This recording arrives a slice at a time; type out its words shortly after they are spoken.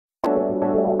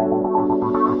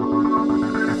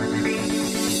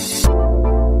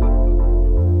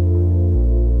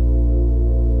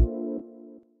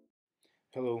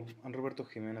Roberto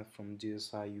Jimenez from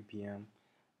GSI UPM,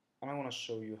 and I want to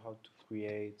show you how to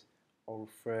create our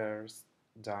first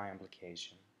Dime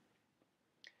application.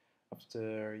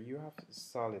 After you have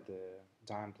installed the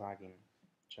Dime plugin,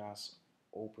 just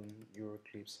open your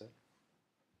Eclipse,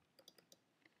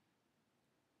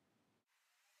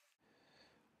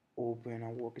 open a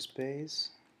workspace,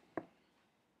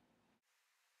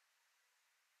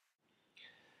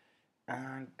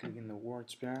 and click in the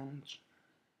workbench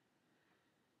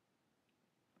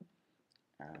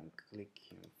and click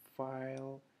in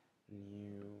File,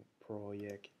 New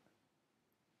Project,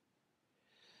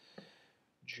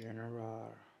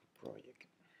 General Project.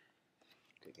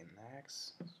 Click in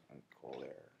Next and call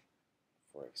it,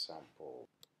 for example,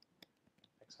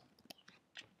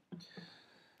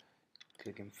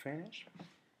 click in Finish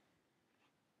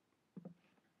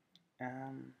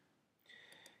and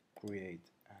create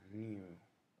a new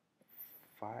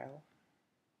file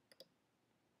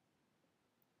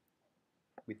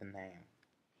with the name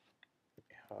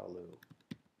Hello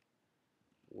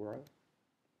World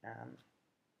and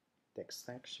the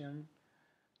extension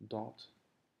 .time.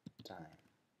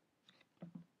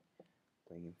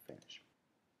 Click in Finish.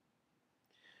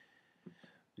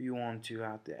 Do you want to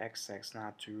add the XX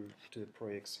now to the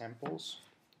project samples?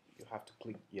 You have to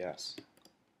click Yes.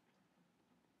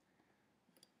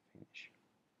 Finish.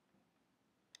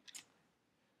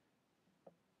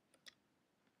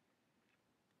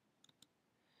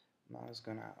 Now it's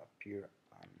gonna appear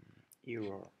an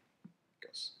error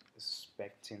because it's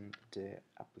expecting the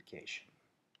application.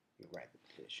 You write the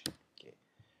application. Okay.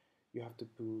 You have to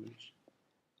push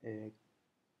a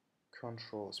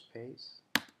control space.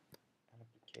 An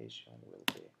application will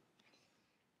be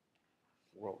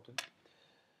written,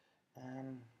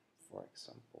 and for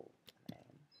example,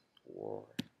 name or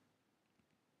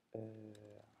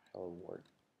hello world.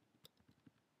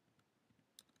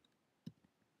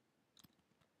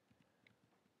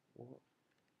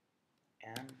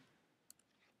 And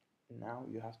now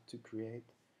you have to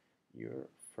create your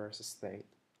first state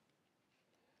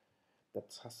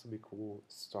that has to be called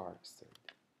start state.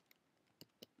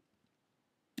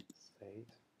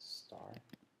 State start.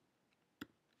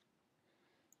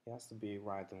 It has to be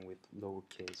written with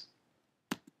lowercase.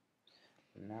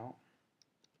 Now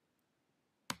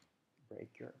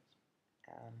breaker,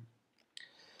 and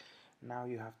now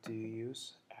you have to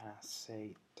use a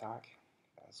say tag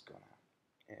that's gonna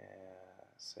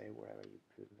say wherever you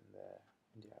put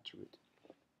in the attribute.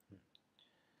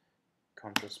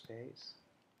 Control space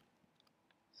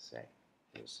say,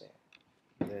 you say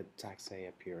the tag say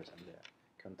appears in the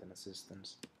content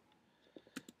assistance.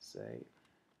 Say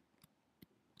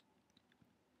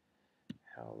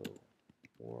hello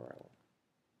world.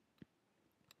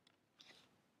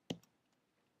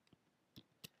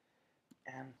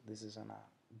 And this is on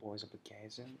a voice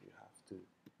application. You have to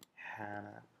hang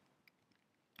up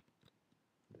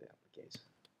the application.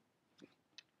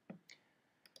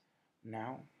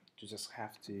 Now you just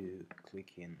have to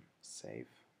click in Save,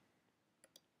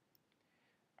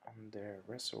 and the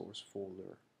resource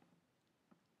folder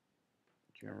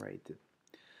generated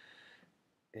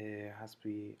has to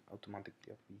be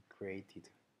automatically created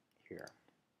here.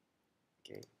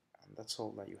 Okay, and that's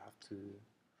all that you have to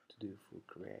do for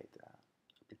create an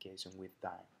application with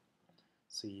Dime.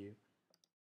 See you.